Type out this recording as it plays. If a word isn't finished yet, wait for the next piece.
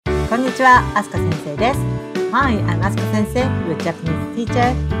こんにちは、あすか先生です。Hi, I'm Asuka Sensei, your Japanese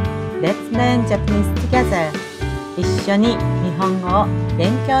teacher. Let's learn Japanese together. 一緒に日本語を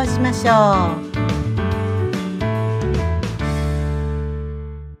勉強しましょう。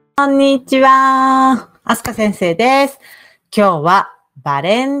こんにちは、あすか先生です。今日はバ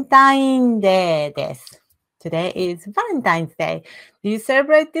レンタインデーです。Today is Valentine's Day. Do you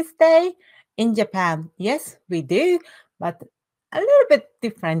celebrate this day? In Japan, yes, we do, but a little bit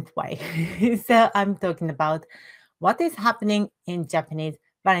different way. So I'm talking about what is happening in Japanese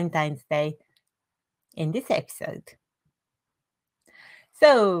Valentine's Day in this episode.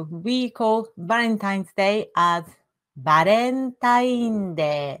 So we call Valentine's Day as Valentine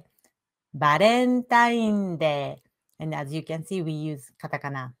Day. Valentine Day. And as you can see, we use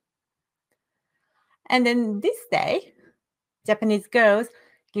katakana. And then this day, Japanese girls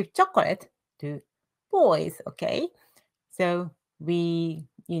give chocolate to boys, okay? So we,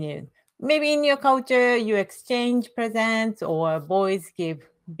 maybe in your culture, you exchange presents or boys give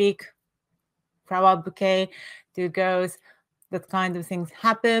big flower bouquet to girls. That kind of things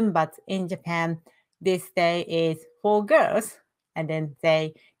happen. But in Japan, this day is for girls. And then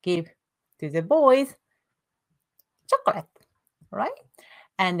they give to the boys chocolate, right?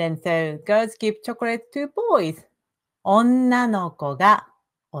 And then so girls give chocolate to boys. 女の子が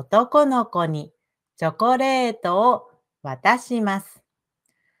男の子にチョコレートを渡します。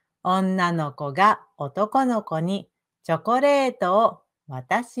女の子が男の子にチョコレートを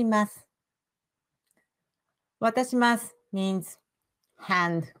渡します。渡します means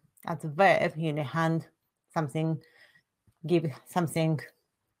hand as a verb, hand something, give something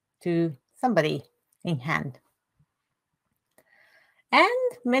to somebody in hand. And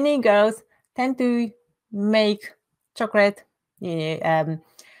many girls tend to make chocolate,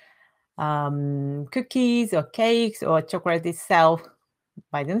 cookies or cakes or chocolate itself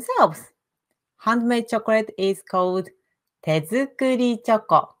by themselves. Handmade chocolate is called 手作りチョ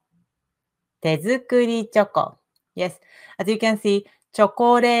コ。手作りチョコ。Yes, as you can see, チョ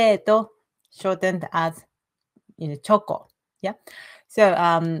コレート shortened as choco. Yeah. So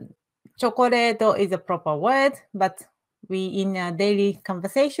chocolate is a proper word, but we in a daily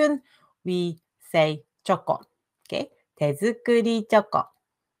conversation we say choco. Okay. 手作りチョコ。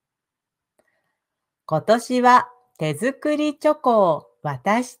今年は手作りチョコを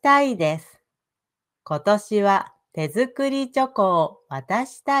渡したいです。今年は手作りチョコを渡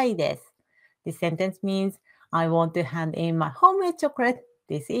したいです。This sentence means I want to hand in my homemade chocolate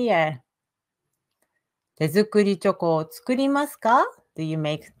this year. 手作りチョコを作りますか? Do you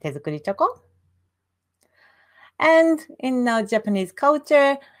make 手作りチョコ? And in our Japanese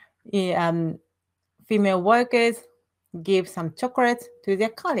culture, female workers give some chocolate to their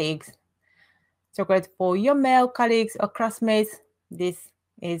colleagues. Chocolate for your male colleagues or classmates. This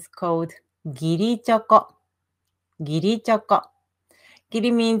is called 義理チョコ。義理チョコ。義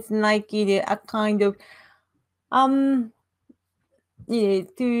理 means like a kind of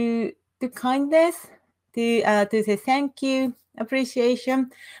to kindness, to say thank you,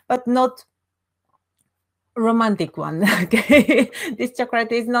 appreciation, but not romantic one. Okay, this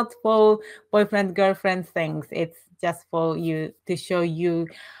chocolate is not for boyfriend girlfriend things. It's just for you to show you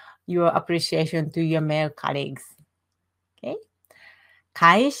your appreciation to your male colleagues. Okay.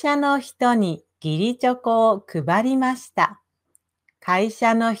 会社の人に義理チョコを配りました。会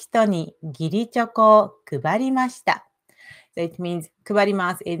社の人に義理チョコを配りました。So it means 配り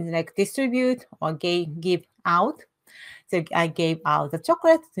ます is like distribute or give out. So I gave out the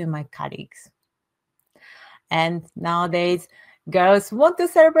chocolate to my colleagues. And nowadays, girls want to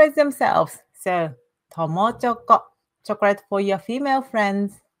celebrate themselves. So 友チョコ chocolate for your female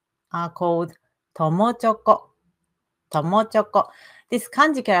friends are called 友チョコ。友チョコ This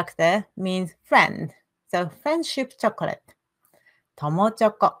kanji character means friend. So friendship chocolate. 友チ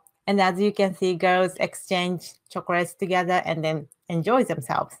ョコ And as you can see, girls exchange chocolates together and then enjoy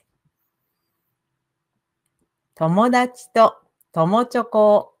themselves. 友達と友チョ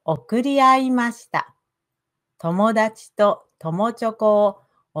コを送り合いました。友達と友チョコを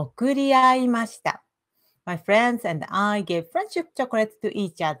送り合いました。My friends and I gave friendship chocolates to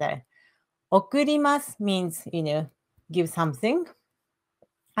each other. 送ります means, give something.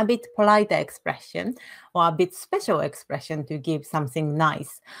 A bit polite expression or a bit special expression to give something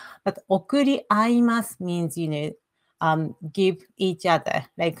nice. But 送り合います means, give each other,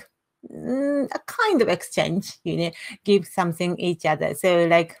 like a kind of exchange, give something each other. So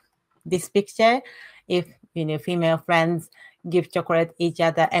like this picture, if, female friends give chocolate each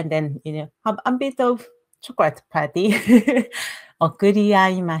other and then, have a bit of chocolate party. 送り合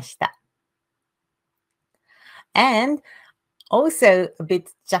いました。And Also, a bit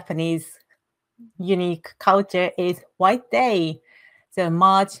Japanese unique culture is White Day. So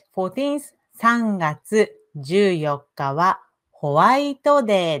March 14th, 3月14日はホワイト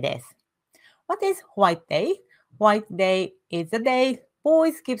デーです。What is White Day? White Day is a day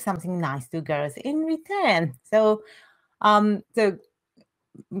boys give something nice to girls in return. So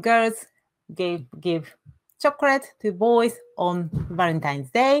girls give chocolate to boys on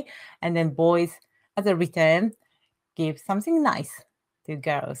Valentine's Day, and then boys, as a return, give something nice to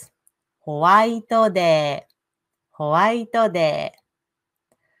girls. ホワイトデー、ホワイトデー。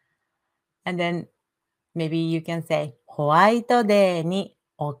And then maybe you can say ホワイトデーに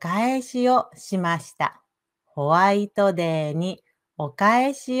お返しをしました。ホワイトデーにお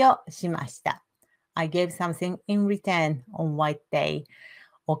返しをしました。I gave something in return on White Day.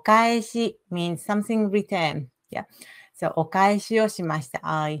 お返し means something return. Yeah. So お返しをしました。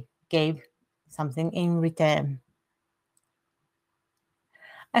I gave something in return.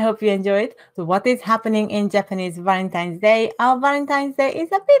 I hope you enjoyed. So what is happening in Japanese Valentine's Day? Our Valentine's Day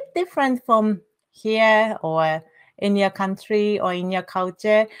is a bit different from here or in your country or in your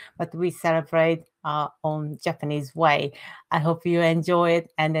culture, but we celebrate our own Japanese way. I hope you enjoy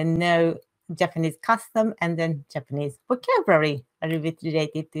it and then know Japanese custom and then Japanese vocabulary a little bit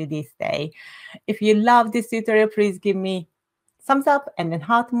related to this day. If you love this tutorial, please give me thumbs up and then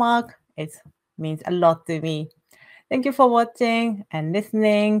heart mark. It means a lot to me. Thank you for watching and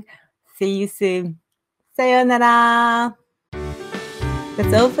listening. See you soon. さようなら.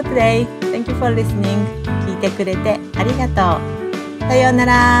 That's all for today. Thank you for listening. 聞いてくれてありがとう。さような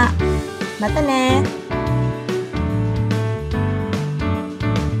ら。またね。